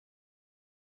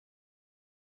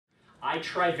I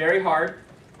try very hard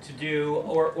to do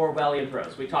Orwellian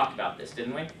prose. We talked about this,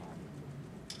 didn't we?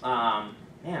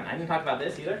 Man, I didn't talk about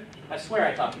this either. I swear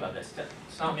I talked about this.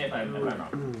 Stop me if I'm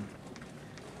wrong.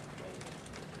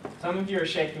 Some of you are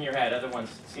shaking your head. Other ones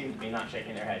seem to be not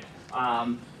shaking their head.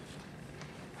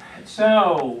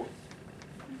 So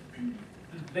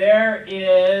there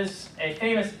is a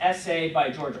famous essay by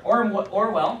George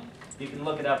Orwell. You can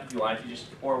look it up if you want. If you just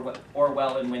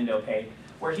Orwell in window pane,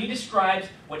 where he describes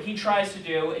what he tries to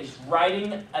do is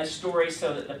writing a story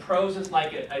so that the prose is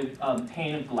like a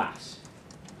pane of glass,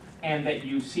 and that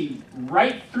you see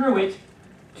right through it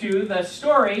to the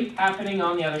story happening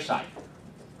on the other side.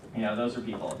 You know, those are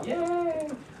people. Yay!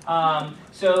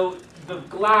 So the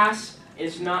glass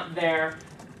is not there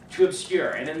to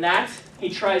obscure, and in that he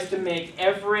tries to make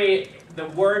the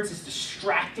words as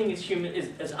distracting as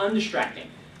as undistracting,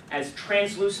 as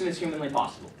translucent as humanly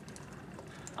possible.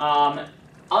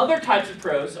 Other types of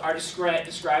prose are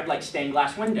described like stained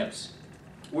glass windows,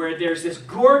 where there's this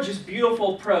gorgeous,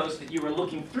 beautiful prose that you were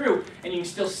looking through, and you can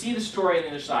still see the story on the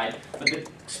other side, but the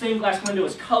stained glass window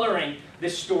is coloring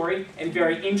this story in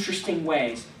very interesting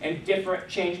ways and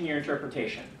changing your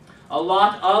interpretation. A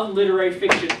lot of literary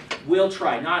fiction will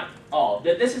try, not all.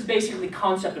 This is basically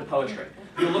concept of poetry.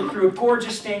 You look through a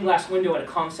gorgeous stained glass window at a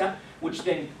concept, which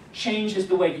then changes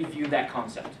the way you view that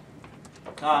concept.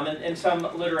 And some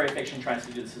literary fiction tries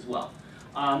to do this as well.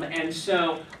 And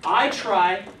so I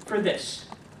try for this.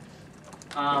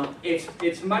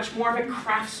 It's much more of a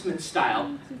craftsman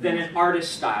style than an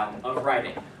artist style of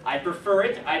writing. I prefer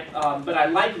it, but I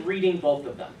like reading both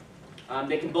of them.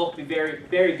 They can both be very,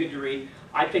 very good to read.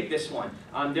 I picked this one.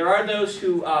 There are those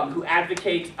who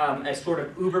advocate a sort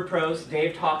of uber prose.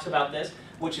 Dave talks about this,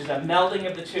 which is a melding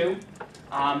of the two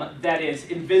that is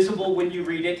invisible when you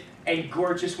read it and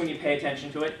gorgeous when you pay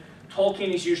attention to it.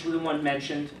 Tolkien is usually the one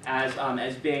mentioned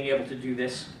as being able to do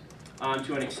this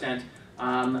to an extent.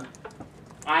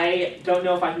 I don't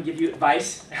know if I can give you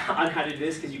advice on how to do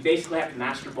this, because you basically have to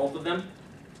master both of them,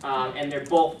 and they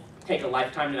both take a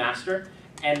lifetime to master,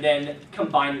 and then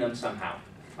combine them somehow.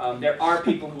 There are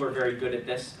people who are very good at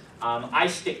this. I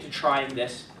stick to trying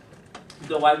this,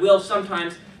 though I will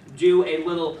sometimes do a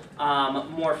little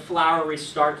more flowery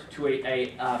start to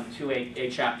a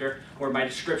chapter, where my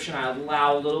description, I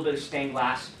allow a little bit of stained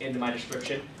glass into my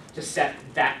description to set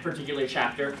that particular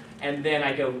chapter, and then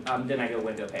I go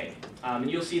window pane.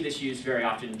 And you'll see this used very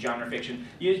often in genre fiction.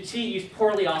 You see it used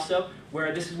poorly also,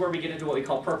 where this is where we get into what we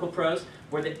call purple prose,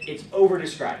 where it's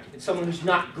over-described. It's someone who's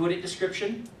not good at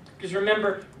description. Because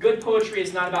remember, good poetry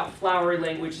is not about flowery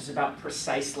language, it's about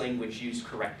precise language used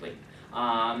correctly.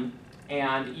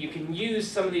 And you can use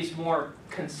some of these more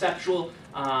conceptual,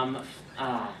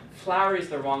 flowery is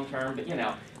the wrong term, but you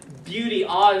know, beauty,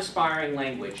 awe-inspiring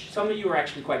language. Some of you are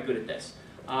actually quite good at this,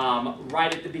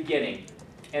 right at the beginning.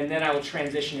 And then I will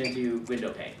transition into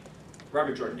window pane.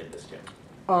 Robert Jordan did this too.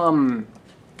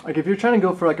 Like if you're trying to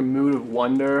go for like a mood of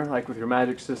wonder, like with your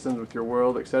magic systems, with your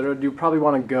world, etc., do you probably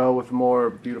want to go with more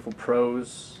beautiful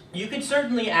prose? You could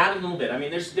certainly add a little bit. I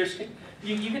mean,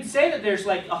 you could say that there's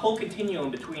like a whole continuum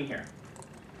between here.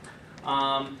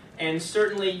 And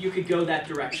certainly you could go that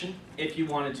direction if you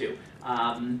wanted to.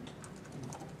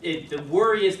 The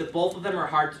worry is that both of them are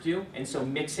hard to do, and so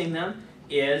mixing them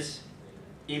is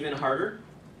even harder.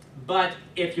 But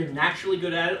if you're naturally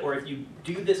good at it, or if you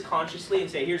do this consciously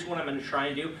and say, here's what I'm going to try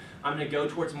and do, I'm going to go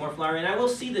towards more flowery, and I will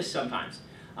see this sometimes.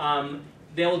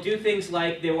 They will do things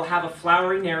like, they will have a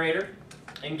flowery narrator,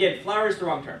 and again, flowery is the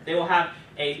wrong term. They will have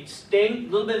a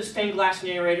little bit of stained glass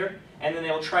narrator, and then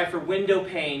they will try for window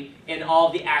pane in all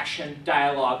the action,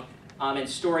 dialogue, and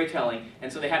storytelling.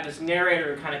 And so they have this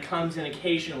narrator who kind of comes in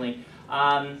occasionally.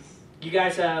 You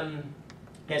guys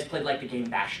played like the game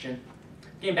Bastion?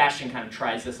 Game Bastion kind of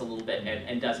tries this a little bit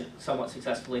and does it somewhat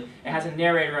successfully. It has a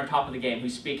narrator on top of the game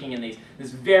who's speaking in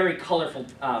this very colorful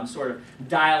sort of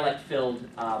dialect-filled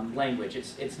language.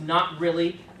 It's not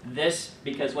really this,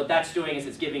 because what that's doing is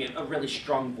it's giving it a really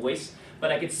strong voice.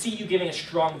 But I could see you giving a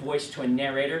strong voice to a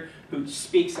narrator who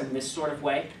speaks in this sort of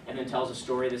way and then tells a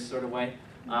story this sort of way.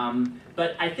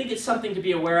 But I think it's something to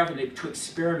be aware of and to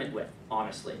experiment with,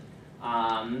 honestly.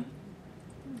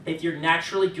 If you're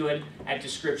naturally good at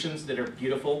descriptions that are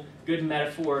beautiful, good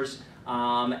metaphors,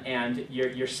 and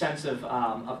your sense of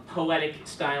poetic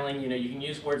styling, you know, you can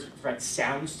use words with the right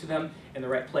sounds to them in the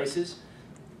right places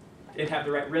and have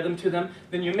the right rhythm to them,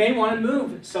 then you may want to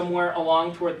move somewhere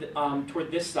along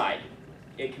toward this side.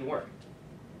 It can work.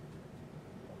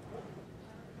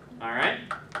 All right?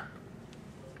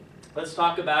 Let's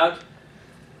talk about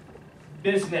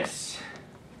business.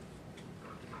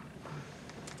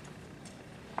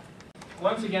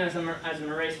 once again, as I'm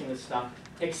erasing this stuff,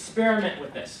 experiment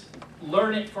with this.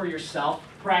 Learn it for yourself,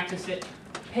 practice it,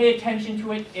 pay attention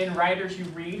to it in writers you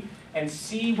read, and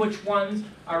see which ones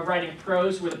are writing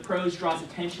prose where the prose draws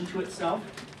attention to itself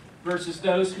versus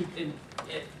those who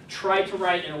try to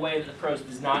write in a way that the prose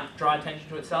does not draw attention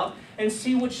to itself, and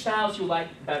see which styles you like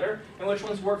better and which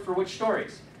ones work for which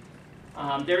stories.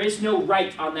 There is no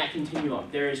right on that continuum.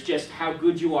 There is just how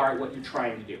good you are at what you're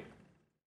trying to do.